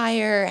by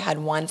fire, had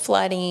one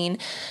flooding.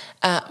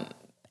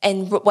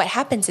 And what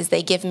happens is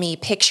they give me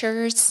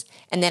pictures,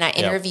 and then I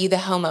interview the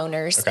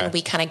homeowners, and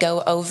we kind of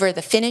go over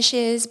the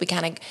finishes. We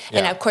kind of,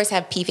 and of course,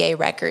 have PVA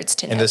records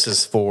to know. And this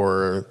is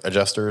for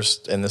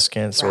adjusters in this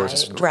case, or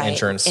just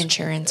insurance?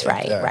 Insurance,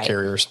 right.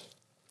 Carriers.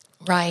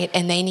 Right,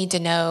 and they need to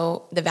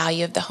know the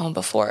value of the home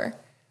before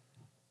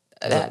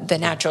the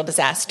natural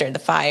disaster, the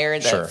fire,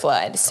 the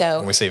flood. So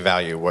when we say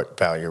value, what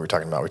value are we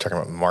talking about? Are we talking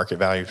about market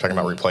value? Are we talking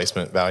about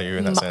replacement value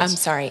in that sense? I'm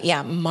sorry.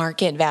 Yeah,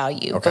 market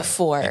value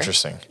before.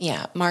 Interesting.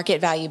 Yeah,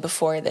 market value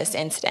before this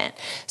incident.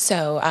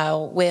 So I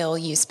will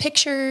use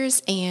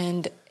pictures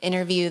and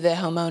interview the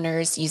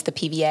homeowners, use the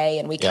PVA,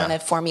 and we kind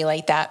of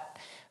formulate that.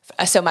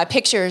 So my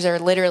pictures are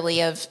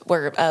literally of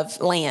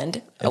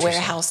land where a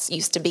house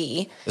used to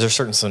be. Is there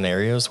certain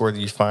scenarios where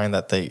you find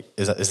that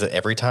is it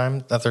every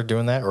time that they're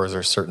doing that, or is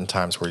there certain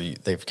times where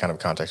they've kind of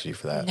contacted you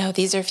for that? No,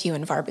 these are few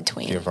and far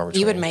between.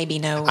 You would maybe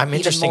know I'm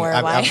even more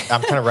why.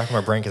 I'm kind of racking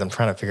my brain because I'm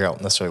trying to figure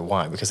out necessarily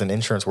why. Because in the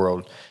insurance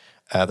world,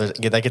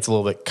 that gets a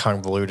little bit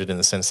convoluted in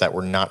the sense that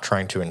we're not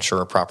trying to insure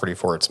a property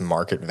for its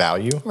market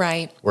value.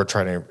 Right. We're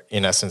trying to,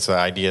 in essence, the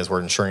idea is we're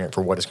insuring it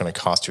for what it's going to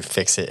cost to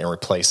fix it and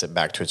replace it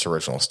back to its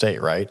original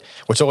state, right?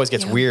 Which always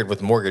gets weird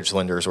with mortgage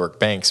lenders or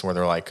banks where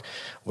they're like,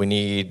 we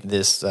need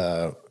this,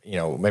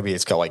 maybe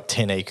it's got like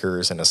 10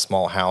 acres and a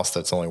small house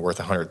that's only worth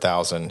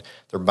 $100,000.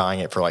 They're buying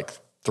it for like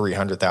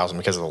 $300,000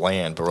 because of the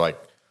land, but we're like,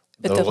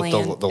 but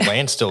the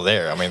land's still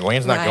there. I mean, the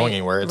land's not going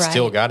anywhere. It's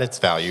still got its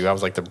value. I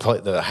was like,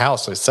 the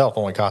house itself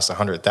only costs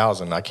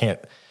 $100,000. I can't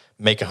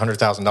make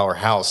 $100,000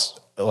 house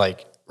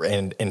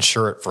and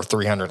insure it for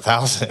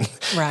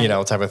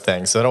 $300,000, type of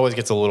thing. So it always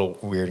gets a little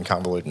weird and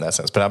convoluted in that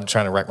sense. But I'm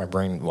trying to rack my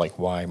brain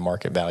why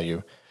market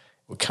value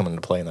would come into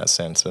play in that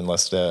sense.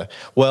 Unless, they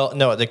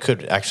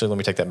could actually. Let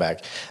me take that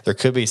back. There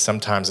could be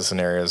sometimes the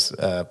scenarios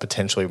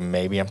potentially.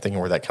 Maybe I'm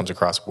thinking where that comes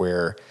across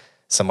where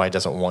somebody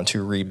doesn't want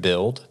to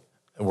rebuild.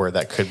 Where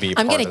that could be.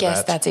 I'm going to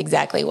guess that's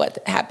exactly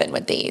what happened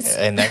with these.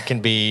 And that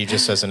can be,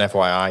 just as an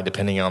FYI,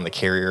 depending on the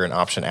carrier and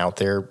option out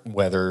there,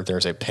 whether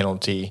there's a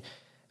penalty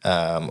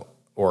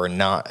or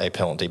not a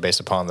penalty based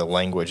upon the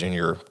language in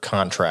your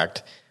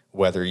contract,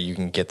 whether you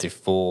can get the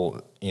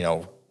full,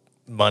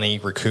 money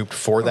recouped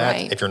for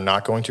that if you're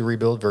not going to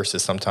rebuild,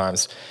 versus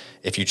sometimes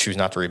if you choose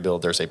not to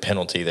rebuild, there's a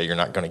penalty that you're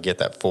not going to get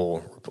that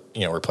full,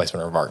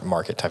 replacement or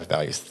market type of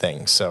value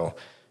thing. So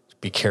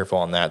be careful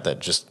on that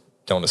just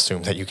don't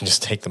assume that you can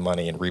just take the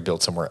money and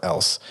rebuild somewhere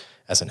else,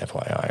 as an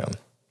FYI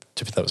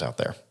to those out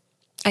there.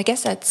 I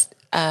guess that's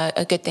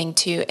a good thing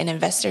too, and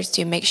investors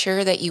to make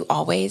sure that you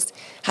always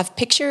have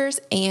pictures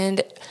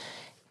and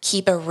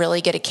keep a really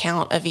good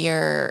account of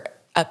your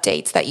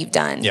updates that you've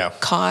done. Yeah.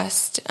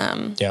 Cost.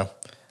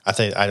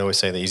 I'd always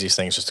say the easiest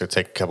thing is just to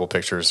take a couple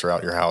pictures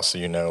throughout your house so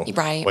you know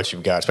what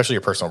you've got, especially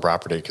your personal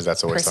property, because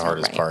that's always the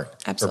hardest part.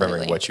 Absolutely.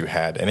 Remembering what you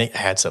had. And it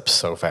adds up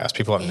so fast.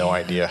 People have no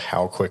idea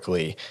how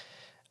quickly.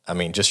 I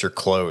mean, just your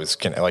clothes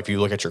can, if you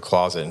look at your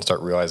closet and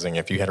start realizing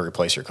if you had to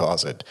replace your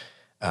closet,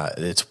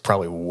 it's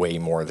probably way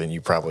more than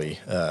you probably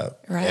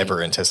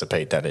ever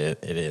anticipate that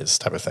it is,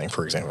 type of thing,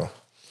 for example.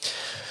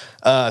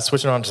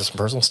 Switching on to some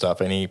personal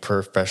stuff, any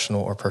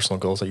professional or personal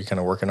goals that you're kind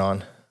of working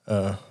on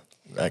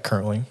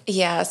currently?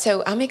 Yeah,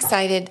 so I'm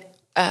excited.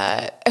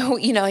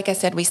 Like I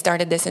said, we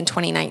started this in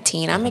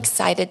 2019. I'm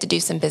excited to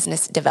do some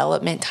business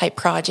development type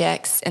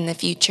projects in the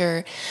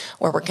future.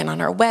 We're working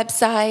on our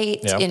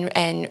website,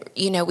 and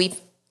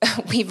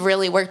we've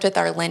really worked with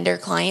our lender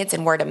clients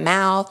and word of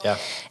mouth. Yeah.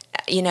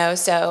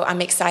 So I'm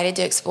excited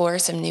to explore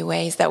some new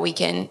ways that we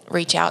can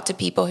reach out to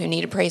people who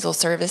need appraisal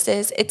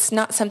services. It's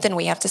not something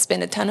we have to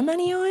spend a ton of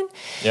money on.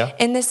 Yeah.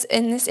 In this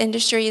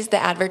industry is the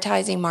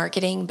advertising,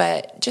 marketing,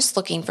 but just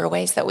looking for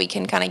ways that we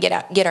can kind of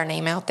get our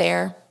name out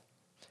there.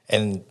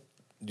 And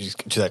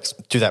to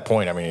that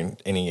point, I mean,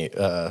 any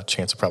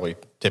chance of probably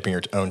dipping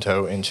your own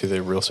toe into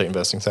the real estate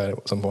investing side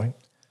at some point?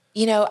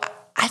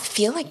 I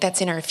feel like that's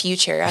in our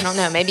future. I don't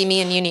know. Maybe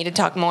me and you need to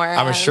talk more.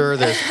 I'm sure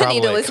there's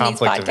probably a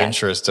conflict of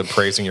interest to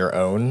appraising your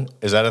own.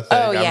 Is that a thing?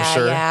 Oh, yeah,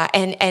 yeah.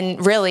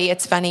 And really,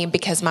 it's funny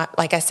because,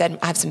 like I said,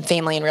 I have some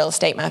family in real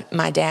estate.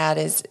 My dad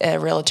is a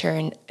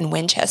realtor in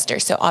Winchester,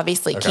 so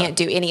obviously can't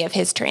do any of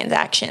his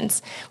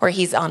transactions where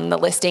he's on the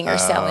listing or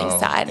selling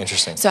side.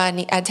 Interesting. So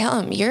I tell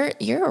him,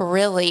 you're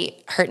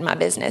really hurting my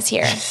business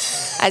here.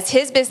 As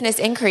his business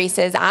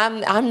increases,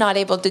 I'm not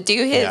able to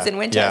do his in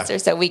Winchester,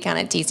 so we kind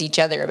of tease each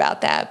other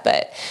about that. But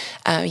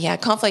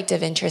conflict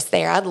of interest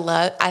there.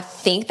 I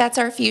think that's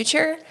our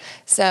future.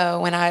 So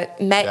when I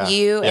met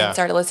you and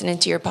started listening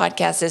to your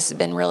podcast, this has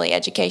been really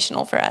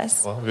educational for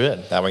us. Well,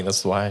 good. I mean,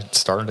 that's why I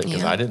started it,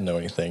 because I didn't know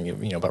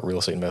anything, about real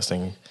estate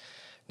investing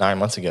 9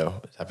 months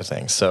ago, type of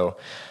thing. So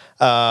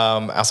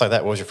outside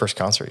that, what was your first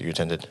concert you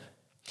attended?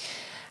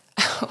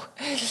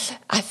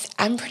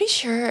 I'm pretty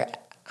sure,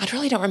 I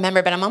really don't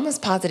remember, but I'm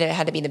almost positive it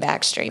had to be the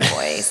Backstreet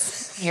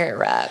Boys here at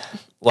Rupp.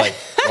 Like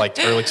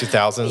early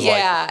 2000s?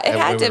 Yeah, it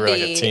had to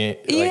be.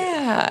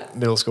 Like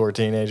middle school or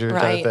teenager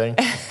type of thing?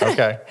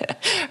 Okay.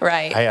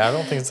 Right. Hey, I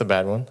don't think it's a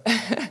bad one.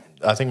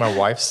 I think my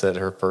wife said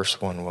her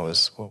first one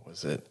was, what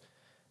was it?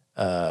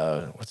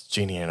 What's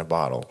Genie in a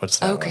Bottle? What's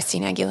that? Oh, one?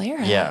 Christina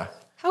Aguilera. Yeah.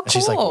 How cool. And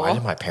she's like, why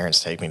did my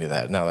parents take me to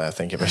that? Now that I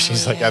think of it,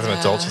 she's like, as an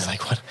adult, she's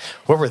like,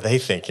 what were they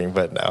thinking?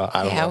 But no,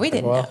 I don't know. Yeah, we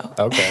didn't know.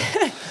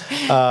 Okay.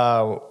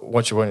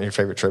 What's one of your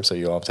favorite trips that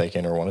you all have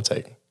taken or want to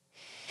take?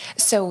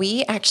 So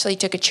we actually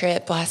took a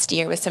trip last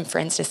year with some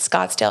friends to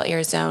Scottsdale,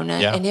 Arizona,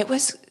 and it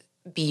was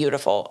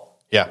beautiful.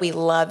 Yeah. We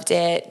loved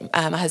it.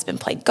 My husband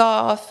played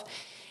golf,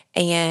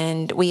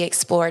 and we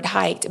explored,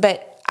 hiked.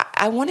 But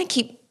I want to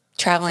keep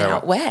traveling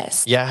out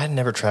west. Yeah, I had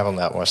never traveled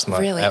that much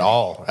at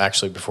all,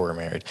 actually, before we were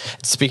married.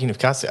 Speaking of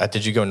Scottsdale,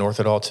 did you go north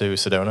at all to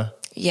Sedona?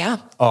 Yeah.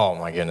 Oh,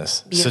 my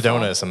goodness. Beautiful.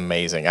 Sedona is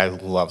amazing. I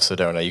love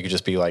Sedona. You could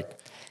just be like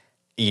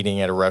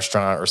eating at a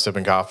restaurant or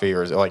sipping coffee,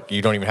 or like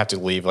you don't even have to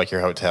leave like your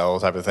hotel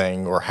type of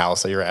thing or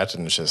house that you're at,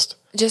 and it's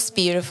just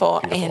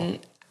beautiful. And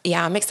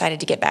yeah, I'm excited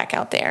to get back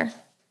out there.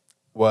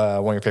 One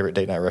of your favorite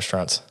date night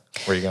restaurants?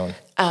 Where are you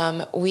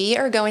going? We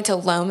are going to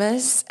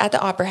Loma's at the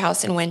Opera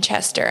House in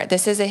Winchester.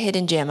 This is a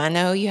hidden gem. I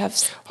know you have.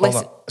 Hold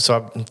on.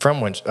 So I'm from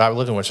Winchester. I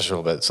lived in Winchester a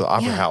little bit. So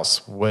Opera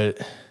House, what?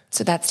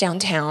 So that's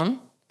downtown.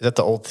 Is that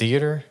the old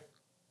theater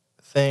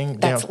thing?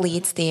 That's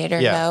Leeds Theater.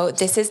 Yeah. No,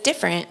 this is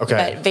different,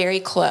 but very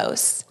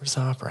close. Where's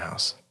the Opera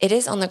House? It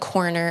is on the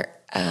corner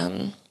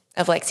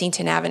of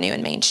Lexington Avenue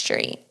and Main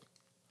Street.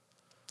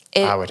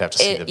 I would have to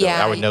see the building.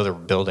 I would know the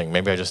building.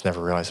 Maybe I just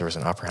never realized there was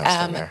an Opera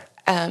House in there.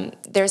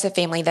 There's a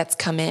family that's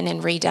come in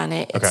and redone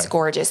it. It's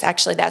gorgeous.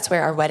 Actually, that's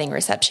where our wedding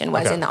reception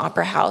was, in the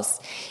Opera House.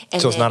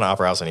 And so it's not an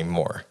Opera House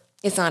anymore?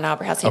 It's not an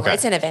Opera House anymore.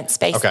 It's an event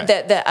space.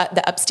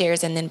 The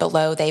upstairs and then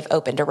below, they've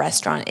opened a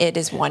restaurant. It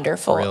is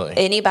wonderful. Really?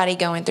 Anybody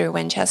going through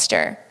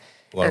Winchester,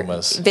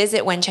 Lomas.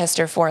 Visit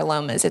Winchester for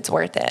Lomas. It's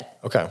worth it.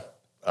 Okay.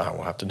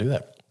 We'll have to do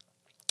that.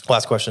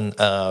 Last question.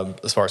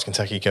 As far as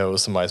Kentucky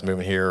goes, somebody's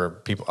moving here. Or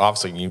people,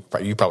 obviously,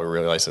 you probably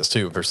realize this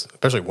too,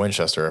 especially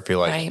Winchester. I feel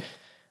like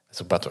it's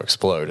about to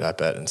explode, I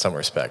bet, in some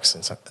respects,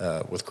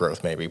 with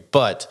growth maybe.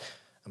 But,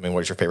 I mean,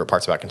 what is your favorite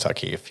parts about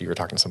Kentucky if you were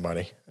talking to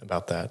somebody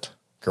about that,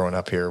 growing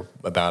up here,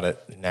 about it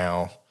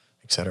now,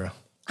 et cetera?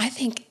 I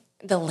think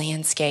the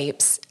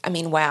landscapes. I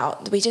mean,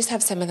 wow. We just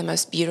have some of the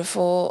most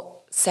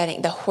beautiful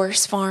setting, the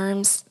horse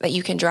farms that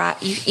you can drive,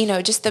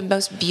 just the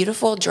most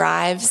beautiful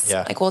drives.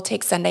 Yeah. Like we'll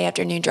take Sunday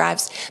afternoon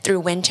drives through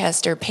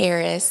Winchester,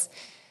 Paris,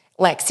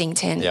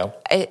 Lexington. Yeah.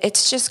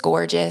 It's just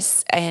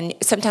gorgeous. And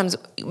sometimes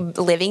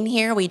living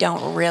here, we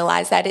don't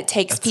realize that it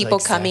takes people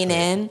coming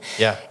in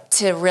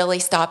to really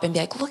stop and be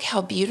like, look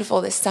how beautiful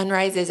this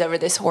sunrise is over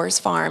this horse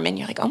farm. And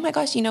you're like, oh my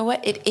gosh, you know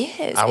what? It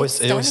is. I always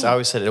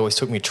said it always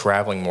took me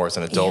traveling more as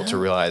an adult to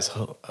realize,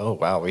 oh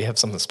wow, we have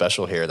something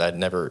special here that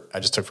I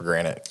just took for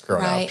granted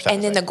growing up. Right.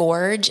 And then the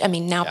gorge. I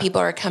mean, now people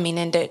are coming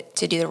in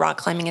to do the rock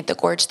climbing at the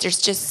gorge. There's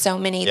just so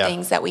many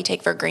things that we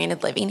take for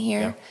granted living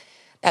here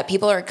that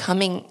people are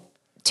coming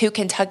to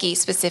Kentucky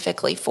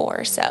specifically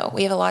for. So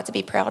we have a lot to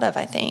be proud of,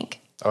 I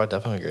think. Oh, I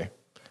definitely agree.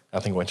 I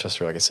think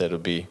Winchester, like I said,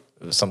 would be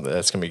something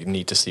that's going to be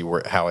neat to see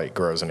how it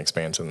grows and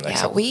expands in the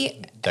next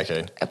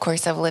decade. Of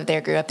course, I've lived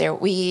there, grew up there.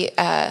 We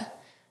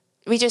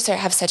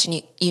have such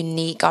a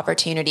unique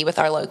opportunity with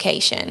our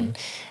location.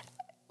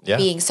 Yeah.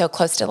 Being so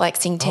close to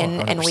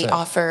Lexington, and we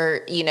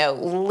offer,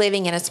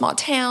 living in a small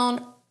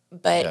town,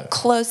 but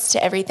close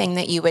to everything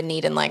that you would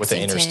need in Lexington. With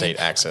the interstate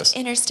access.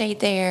 Interstate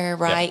there,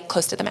 right? Yeah.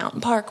 Close to the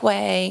Mountain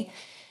Parkway.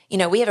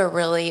 We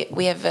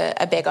have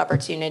a big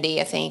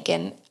opportunity, I think,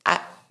 and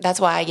that's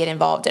why I get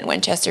involved in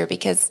Winchester,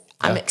 because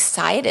I'm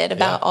excited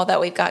about all that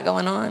we've got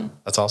going on.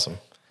 That's awesome.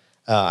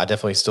 I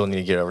definitely still need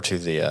to get over to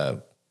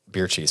the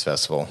Beer Cheese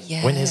Festival.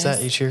 Yes. When is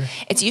that each year?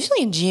 It's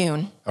usually in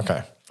June.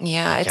 Okay.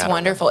 Yeah, it's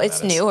wonderful.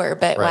 It's newer,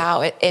 but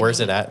wow.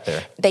 Where's it at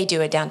there? They do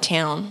it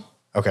downtown.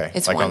 Okay.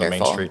 It's wonderful. On the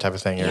Main Street type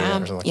of thing area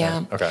or something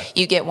like that? Okay.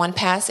 You get one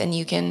pass and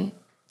you can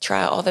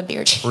try all the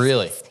beer cheeses.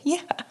 Really?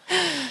 Yeah.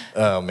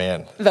 Oh,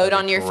 man. Vote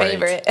on your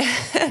favorite.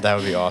 That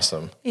would be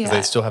awesome. Yeah.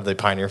 They still have the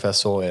Pioneer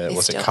Festival at,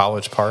 it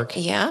College Park?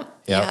 Yeah.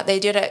 Yeah, they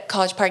do it at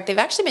College Park. They've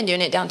actually been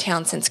doing it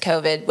downtown since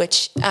COVID,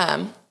 which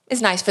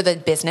is nice for the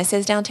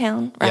businesses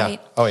downtown, right?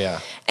 Yeah. Oh, yeah.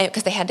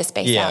 Because they had to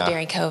space out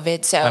during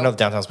COVID. So I know the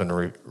downtown's been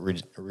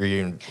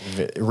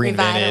reinvented and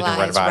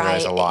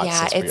revitalized a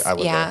lot since I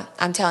lived there.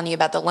 I'm telling you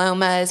about the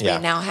Lomas. We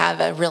now have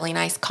a really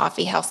nice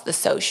coffee house, The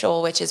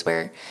Social, which is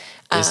where...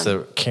 is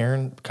the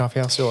Karen Coffee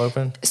House still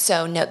open?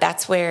 So, no,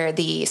 that's where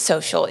The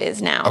Social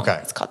is now. Okay.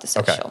 It's called The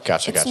Social. Okay,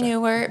 gotcha. It's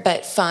newer,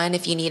 but fun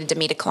if you needed to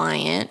meet a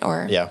client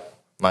or... Yeah.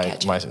 My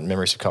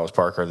memories of College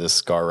Park are this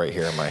scar right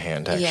here in my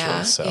hand,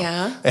 actually.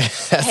 Yeah.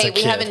 Hey,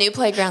 we have a new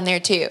playground there,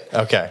 too.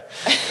 Okay.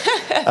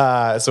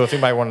 So if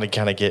anybody wanted to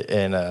kind of get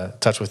in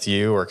touch with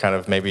you or kind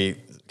of maybe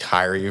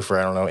hire you for,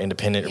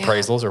 independent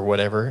appraisals or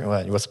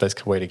whatever, what's the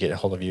best way to get a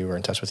hold of you or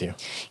in touch with you?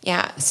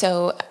 Yeah,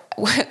 so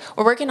we're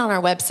working on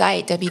our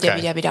website,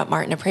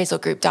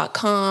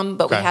 www.martinappraisalgroup.com,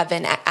 but we have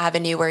an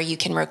avenue where you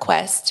can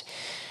request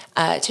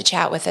to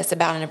chat with us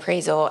about an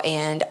appraisal.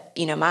 And,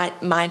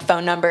 my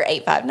phone number,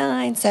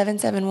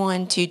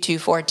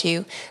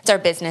 859-771-2242. It's our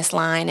business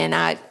line,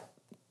 and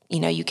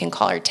you can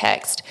call or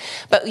text.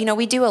 But,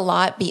 we do a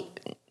lot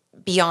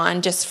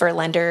beyond just for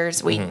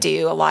lenders. We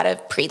do a lot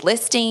of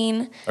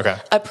pre-listing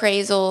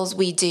appraisals.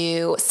 We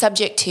do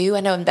subject to.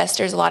 I know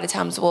investors a lot of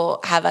times will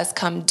have us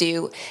come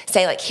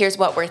say, like, here's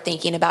what we're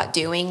thinking about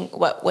doing.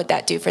 What would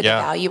that do for the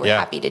value? We're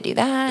happy to do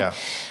that.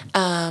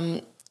 Yeah.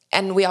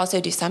 And we also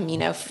do some,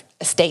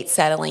 estate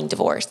settling,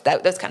 divorce,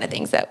 those kind of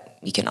things that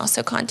you can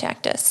also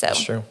contact us. So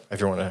that's true. If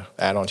you want to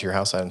add on to your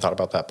house, I hadn't thought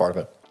about that part of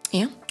it.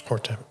 Yeah.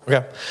 Okay.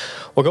 Well,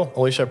 cool.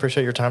 Alyshia, I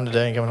appreciate your time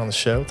today and coming on the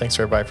show. Thanks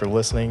to everybody for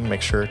listening.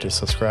 Make sure to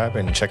subscribe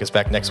and check us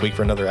back next week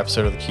for another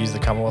episode of the Keys to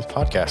the Commonwealth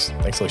podcast.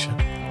 Thanks, Alyshia.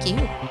 Thank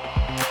you.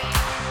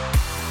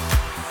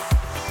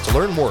 To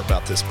learn more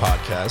about this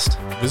podcast,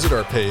 visit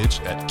our page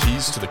at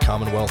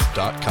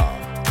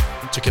keystothecommonwealth.com.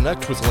 To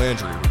connect with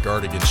Landry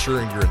regarding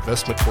insuring your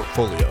investment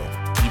portfolio,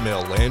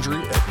 email Landry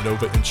at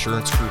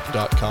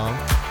novaInsuranceGroup.com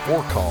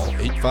or call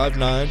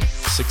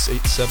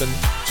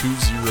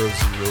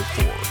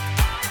 859-687-2004.